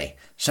usually,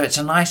 so it's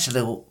a nice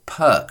little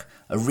perk,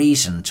 a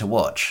reason to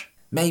watch.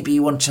 Maybe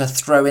you want to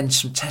throw in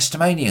some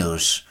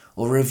testimonials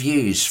or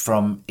reviews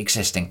from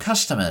existing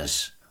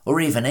customers or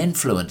even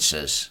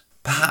influencers.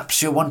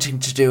 Perhaps you're wanting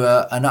to do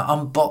an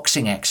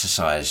unboxing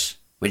exercise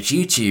which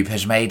YouTube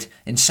has made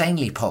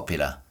insanely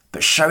popular.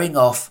 But showing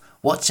off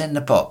what's in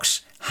the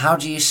box, how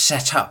do you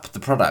set up the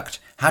product?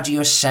 How do you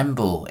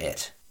assemble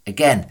it?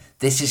 Again,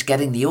 this is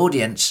getting the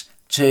audience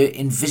to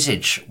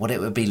envisage what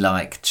it would be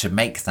like to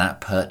make that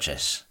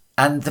purchase.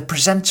 And the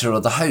presenter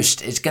or the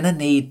host is going to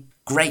need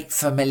great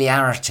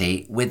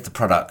familiarity with the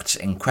product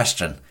in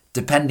question,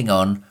 depending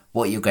on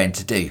what you're going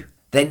to do.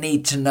 They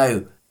need to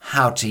know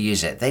how to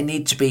use it. They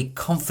need to be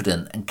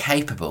confident and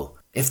capable.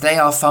 If they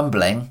are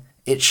fumbling,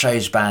 it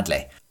shows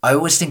badly. I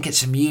always think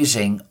it's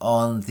amusing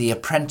on The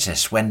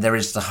Apprentice when there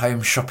is the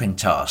home shopping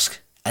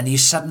task and you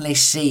suddenly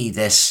see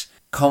this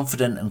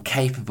confident and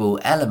capable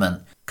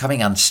element coming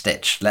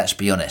unstitched, let's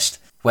be honest,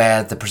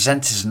 where the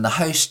presenters and the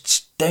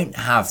hosts don't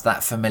have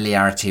that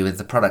familiarity with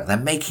the product. They're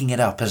making it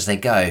up as they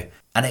go,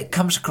 and it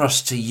comes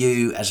across to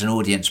you as an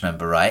audience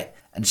member, right?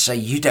 And so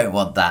you don't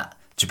want that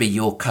to be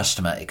your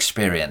customer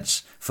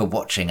experience for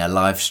watching a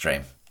live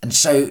stream. And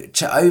so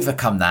to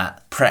overcome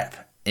that,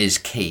 prep is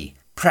key.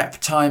 Prep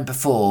time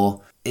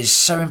before is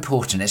so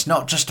important. It's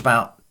not just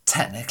about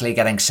technically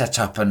getting set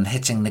up and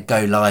hitting the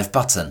go live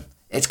button.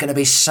 It's going to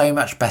be so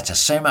much better,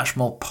 so much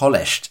more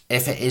polished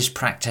if it is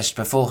practiced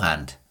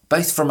beforehand,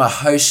 both from a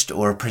host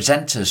or a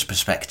presenter's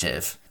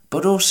perspective,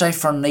 but also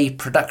from the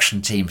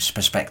production team's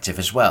perspective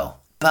as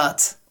well.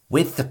 But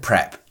with the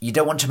prep, you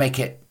don't want to make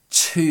it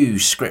too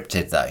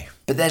scripted though.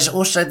 But there's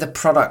also the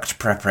product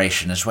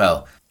preparation as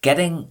well.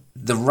 Getting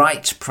the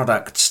right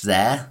products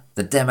there,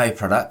 the demo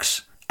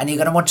products, and you're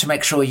going to want to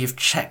make sure you've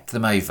checked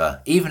them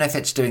over, even if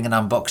it's doing an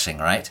unboxing,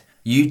 right?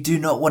 You do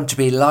not want to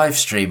be live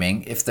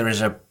streaming if there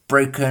is a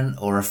broken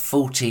or a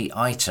faulty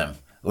item,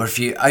 or if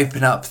you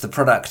open up the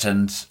product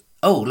and,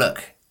 oh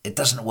look, it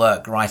doesn't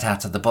work right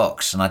out of the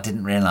box and I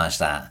didn't realise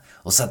that,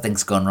 or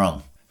something's gone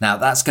wrong. Now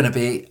that's going to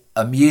be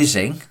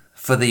amusing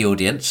for the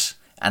audience,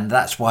 and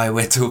that's why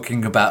we're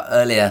talking about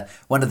earlier,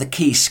 one of the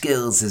key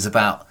skills is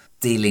about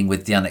dealing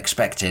with the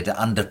unexpected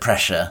under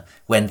pressure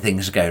when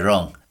things go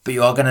wrong. But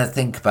you are going to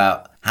think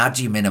about, how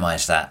do you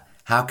minimise that?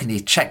 How can you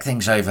check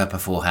things over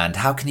beforehand?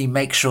 How can you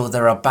make sure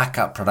there are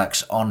backup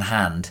products on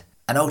hand?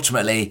 And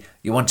ultimately,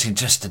 you're wanting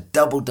just to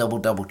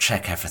double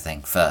check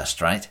everything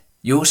first, right?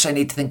 You also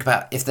need to think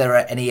about if there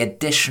are any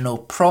additional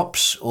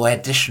props or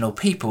additional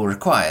people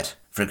required.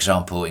 For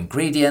example,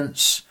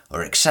 ingredients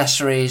or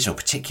accessories or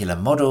particular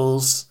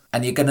models.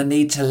 And you're going to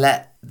need to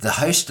let the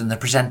host and the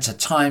presenter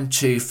time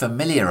to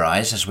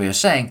familiarise, as we were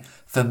saying,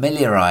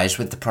 familiarise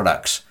with the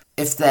products.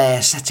 If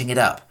they're setting it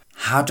up,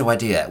 how do I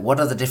do that? What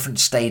are the different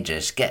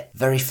stages? Get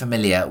very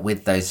familiar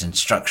with those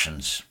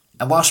instructions.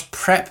 And whilst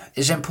prep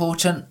is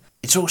important,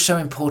 it's also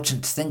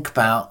important to think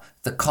about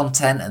the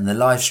content and the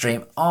live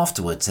stream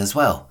afterwards as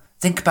well.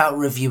 Think about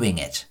reviewing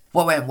it.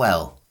 What went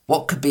well?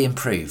 What could be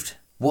improved?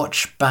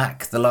 Watch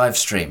back the live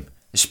stream,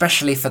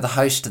 especially for the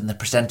host and the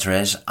presenter.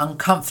 As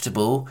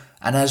uncomfortable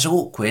and as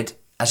awkward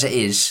as it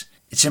is,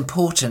 it's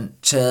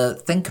important to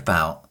think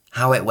about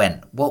how it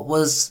went. What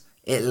was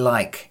it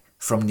like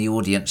from the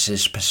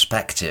audience's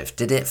perspective?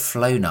 Did it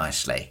flow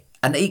nicely?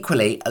 And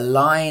equally,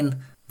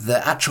 align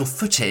the actual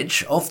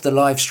footage of the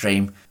live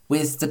stream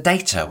with the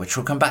data, which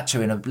we'll come back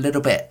to in a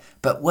little bit.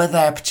 But were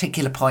there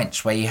particular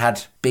points where you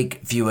had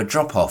big viewer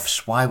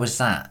drop-offs? Why was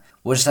that?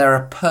 Was there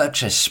a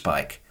purchase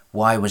spike?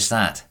 Why was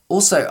that?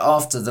 Also,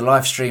 after the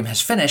live stream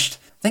has finished,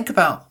 think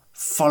about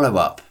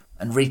follow-up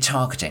and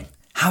retargeting.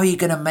 How are you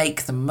going to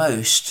make the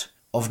most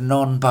of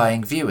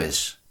non-buying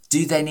viewers?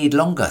 Do they need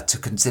longer to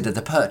consider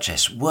the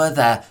purchase? Were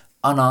there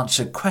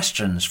unanswered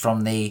questions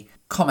from the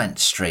comment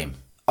stream?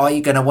 Are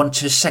you going to want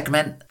to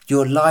segment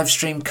your live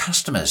stream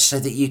customers so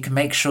that you can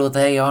make sure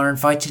they are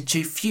invited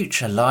to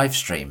future live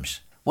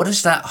streams? What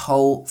does that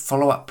whole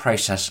follow-up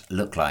process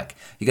look like?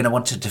 You're going to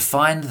want to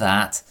define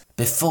that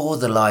before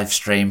the live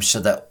stream so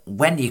that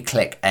when you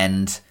click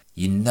end,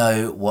 you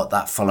know what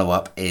that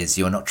follow-up is.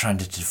 You're not trying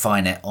to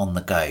define it on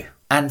the go.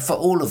 And for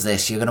all of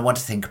this, you're going to want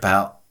to think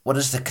about, what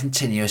does the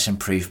continuous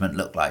improvement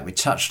look like? We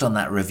touched on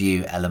that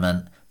review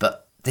element,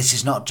 but this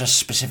is not just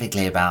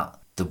specifically about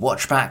the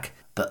watchback,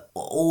 but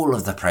all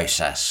of the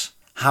process,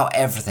 how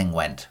everything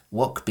went,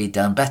 what could be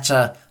done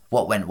better,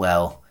 what went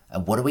well,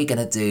 and what are we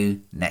going to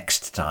do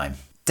next time?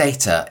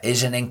 Data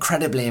is an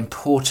incredibly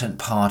important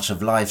part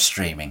of live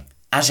streaming,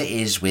 as it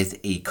is with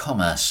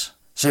e-commerce.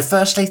 So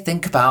firstly,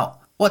 think about,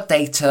 what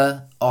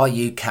data are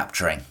you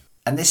capturing?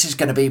 And this is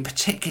going to be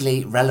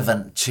particularly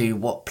relevant to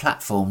what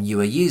platform you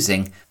are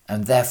using,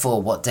 and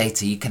therefore what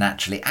data you can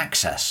actually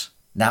access.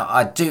 Now,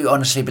 I do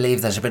honestly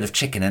believe there's a bit of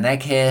chicken and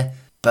egg here,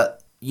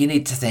 but you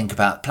need to think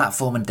about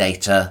platform and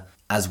data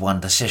as one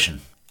decision.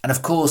 And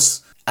of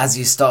course, as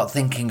you start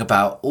thinking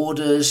about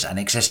orders and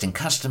existing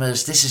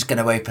customers, this is going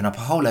to open up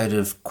a whole load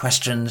of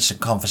questions and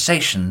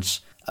conversations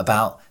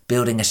about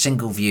building a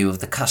single view of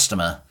the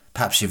customer.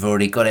 Perhaps you've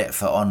already got it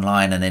for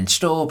online and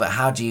in-store, but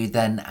how do you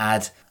then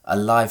add a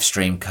live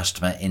stream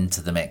customer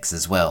into the mix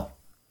as well?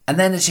 And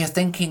then as you're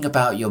thinking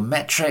about your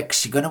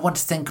metrics, you're going to want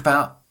to think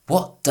about,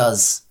 what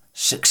does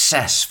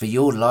success for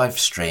your live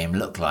stream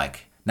look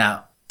like?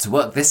 Now, To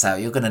work this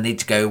out, you're going to need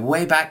to go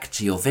way back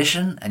to your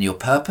vision and your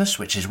purpose,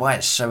 which is why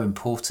it's so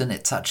important.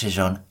 It touches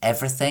on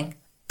everything.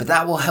 But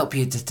that will help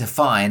you to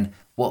define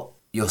what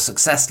your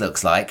success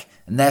looks like.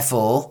 And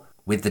therefore,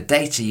 with the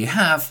data you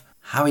have,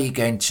 how are you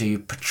going to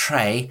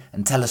portray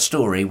and tell a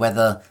story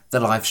whether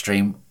the live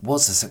stream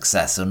was a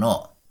success or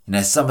not?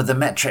 Some of the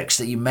metrics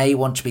that you may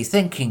want to be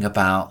thinking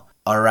about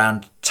are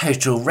around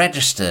total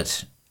registered,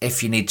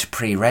 if you need to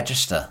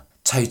pre-register,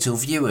 total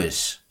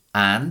viewers,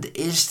 and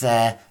is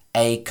there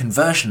a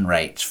conversion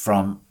rate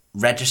from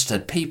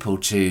registered people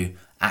to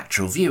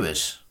actual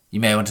viewers?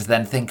 You may want to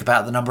then think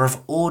about the number of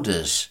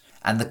orders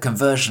and the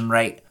conversion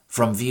rate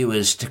from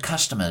viewers to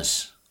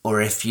customers.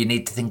 Or if you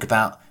need to think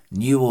about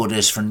new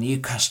orders from new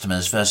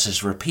customers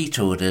versus repeat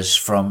orders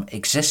from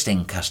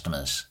existing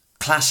customers.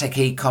 Classic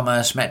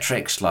e-commerce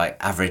metrics like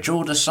average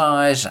order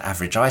size,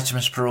 average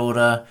items per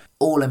order,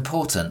 all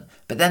important.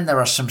 But then there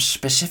are some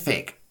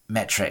specific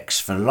metrics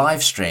for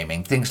live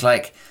streaming, things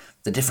like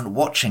the different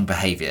watching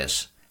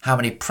behaviors. How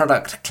many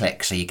product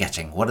clicks are you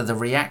getting? What are the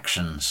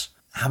reactions?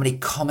 How many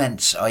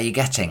comments are you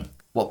getting?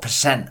 What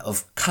 %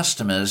 of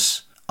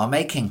customers are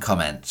making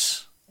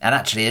comments? And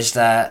actually, is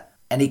there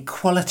any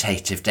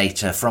qualitative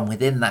data from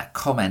within that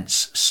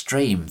comments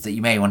stream that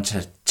you may want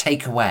to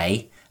take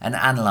away and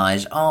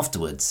analyse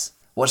afterwards?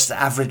 What's the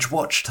average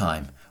watch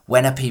time?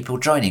 When are people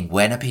joining?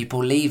 When are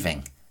people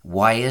leaving?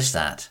 Why is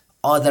that?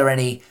 Are there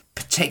any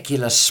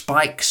particular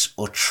spikes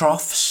or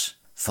troughs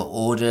for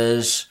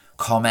orders,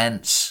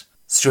 comments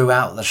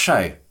throughout the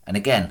show? And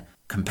again,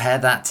 compare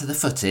that to the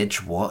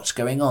footage. What's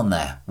going on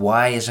there?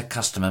 Why is a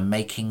customer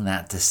making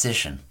that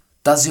decision?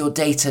 Does your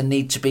data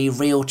need to be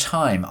real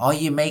time? Are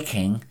you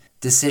making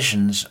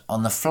decisions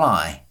on the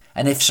fly?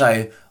 And if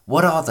so,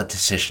 what are the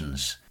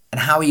decisions?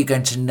 And how are you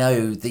going to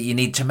know that you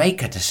need to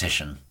make a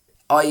decision?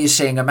 Are you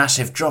seeing a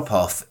massive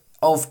drop-off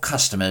of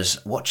customers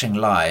watching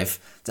live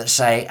that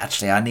say,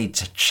 actually, I need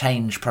to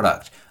change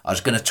product. I was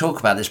going to talk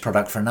about this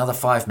product for another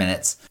 5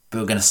 minutes, but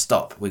we're going to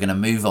stop. We're going to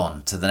move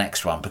on to the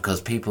next one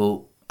because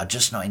people are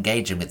just not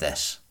engaging with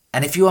this.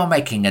 And if you are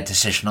making a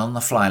decision on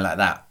the fly like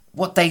that,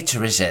 what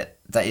data is it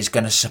that is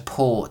going to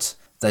support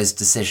those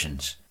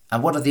decisions?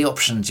 And what are the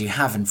options you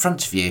have in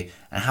front of you,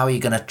 and how are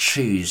you going to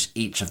choose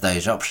each of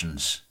those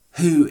options?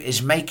 Who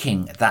is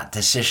making that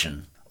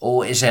decision?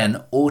 Or is it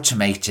an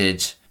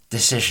automated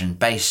decision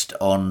based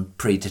on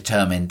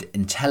predetermined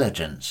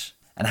intelligence?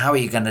 And how are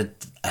you going to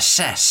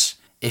assess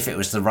if it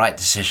was the right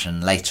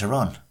decision later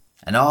on?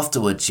 And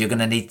afterwards, you're going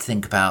to need to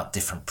think about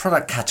different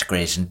product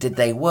categories and did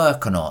they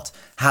work or not?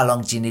 How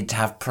long do you need to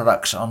have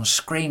products on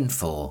screen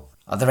for?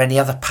 Are there any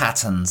other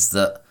patterns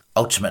that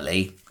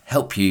ultimately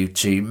help you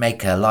to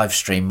make a live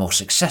stream more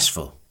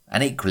successful?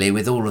 And equally,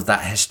 with all of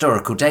that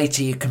historical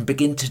data, you can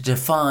begin to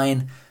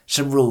define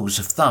some rules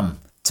of thumb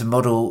to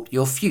model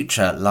your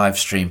future live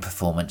stream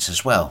performance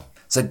as well.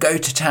 So go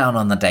to town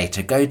on the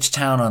data, go to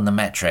town on the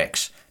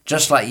metrics,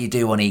 just like you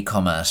do on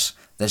e-commerce.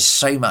 There's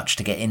so much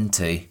to get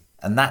into,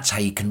 and that's how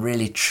you can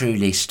really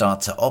truly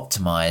start to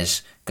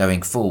optimize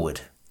going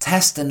forward.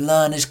 Test and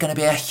learn is going to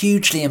be a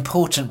hugely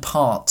important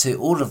part to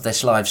all of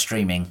this live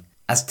streaming,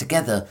 as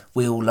together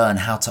we all learn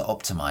how to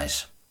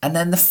optimize. And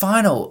then the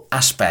final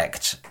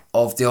aspect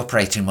of the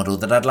operating model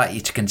that I'd like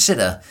you to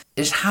consider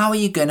is how are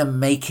you going to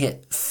make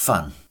it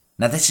fun?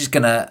 Now this is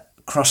going to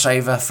cross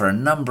over for a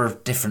number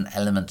of different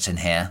elements in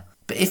here,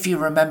 but if you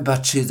remember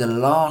to the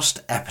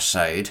last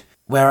episode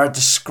where I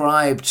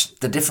described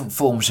the different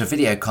forms of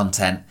video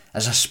content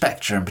as a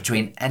spectrum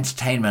between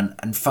entertainment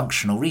and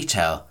functional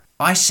retail,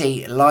 I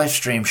see live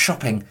stream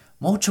shopping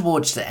more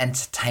towards the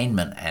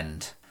entertainment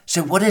end.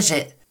 So what is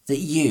it that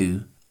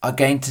you are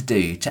going to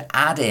do to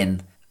add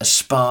in a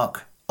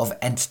spark of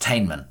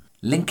entertainment?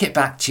 Link it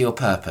back to your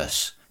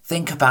purpose.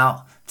 Think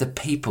about the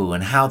people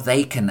and how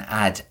they can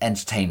add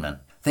entertainment.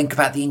 Think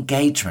about the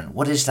engagement.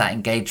 What is that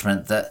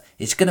engagement that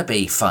is going to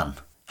be fun?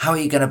 How are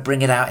you going to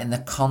bring it out in the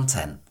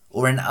content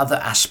or in other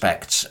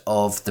aspects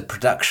of the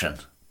production?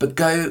 But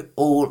go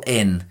all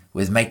in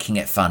with making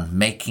it fun,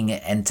 making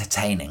it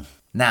entertaining.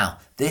 Now,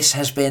 this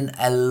has been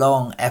a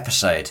long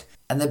episode,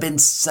 and there have been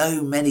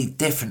so many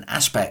different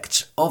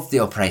aspects of the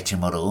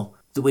operating model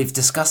that we've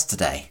discussed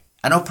today.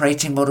 And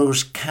operating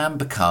models can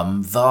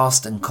become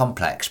vast and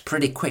complex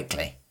pretty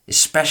quickly,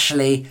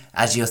 especially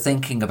as you're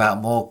thinking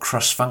about more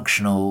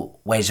cross-functional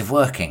ways of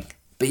working.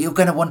 But you're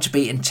going to want to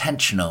be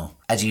intentional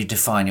as you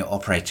define your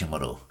operating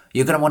model.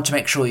 You're going to want to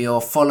make sure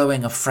you're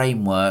following a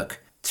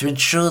framework to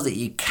ensure that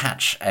you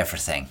catch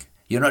everything.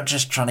 You're not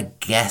just trying to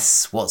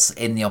guess what's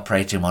in the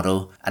operating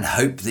model and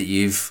hope that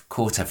you've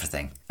caught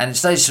everything. And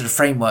it's those sort of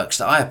frameworks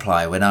that I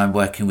apply when I'm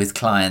working with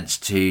clients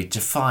to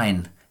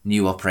define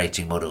new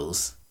operating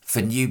models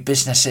for new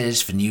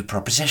businesses, for new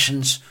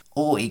propositions,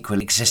 or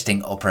equally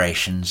existing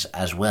operations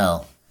as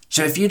well.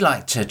 So if you'd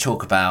like to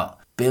talk about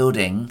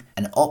building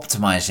and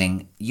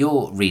optimizing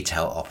your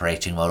retail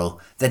operating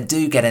model, then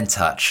do get in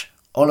touch.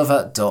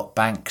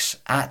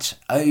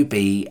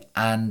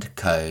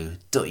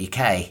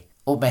 oliver.banks@obandco.uk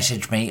or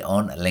message me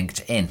on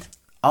LinkedIn.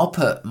 I'll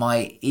put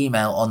my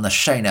email on the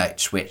show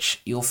notes,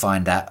 which you'll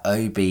find at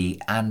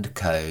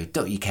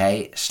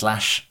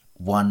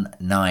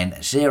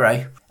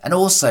obandco.uk/190. And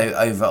also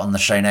over on the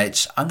show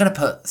notes, I'm going to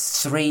put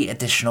 3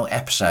 additional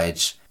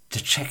episodes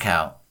to check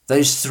out.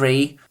 Those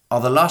 3 are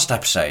the last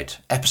episode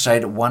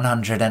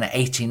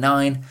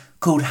 189,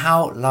 called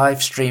How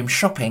Live Stream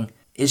Shopping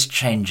is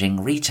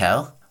Changing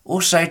Retail.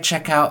 Also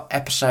check out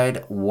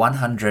episode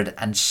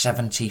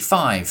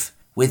 175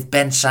 with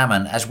Ben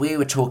Salmon, as we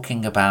were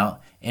talking about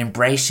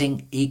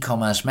embracing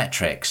e-commerce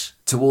metrics.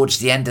 Towards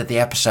the end of the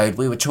episode,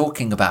 we were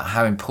talking about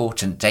how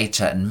important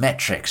data and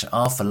metrics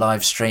are for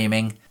live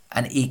streaming,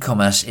 and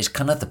e-commerce is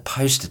kind of the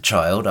poster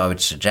child, I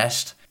would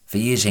suggest, for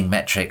using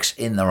metrics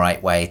in the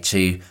right way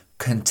to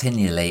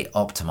continually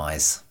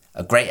optimize.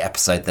 A great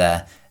episode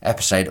there,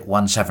 episode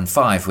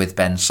 175 with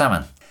Ben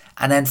Salmon.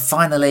 And then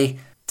finally,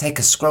 take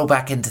a scroll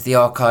back into the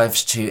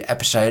archives to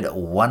episode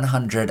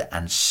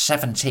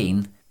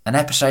 117, an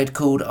episode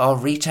called Are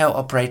Retail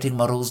Operating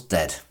Models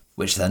Dead?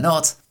 Which they're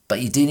not,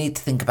 but you do need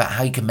to think about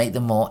how you can make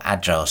them more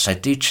agile, so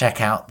do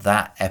check out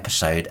that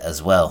episode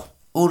as well.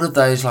 All of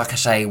those, like I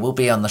say, will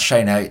be on the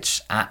show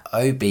notes at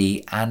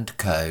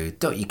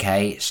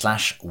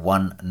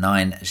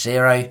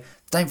obandco.uk/190.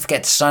 Don't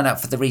forget to sign up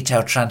for the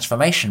Retail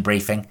Transformation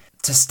Briefing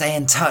to stay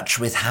in touch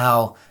with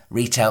how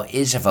retail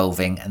is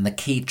evolving and the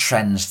key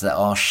trends that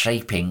are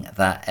shaping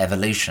that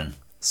evolution.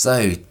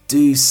 So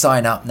do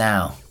sign up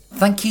now.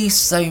 Thank you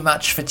so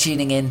much for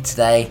tuning in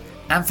today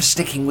and for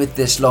sticking with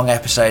this long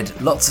episode.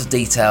 Lots of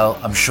detail,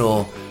 I'm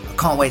sure. I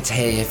can't wait to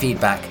hear your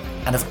feedback.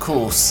 And of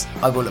course,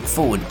 I will look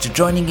forward to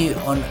joining you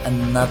on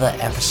another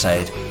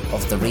episode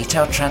of the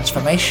Retail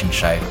Transformation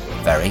Show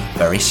very,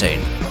 very soon.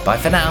 Bye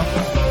for now.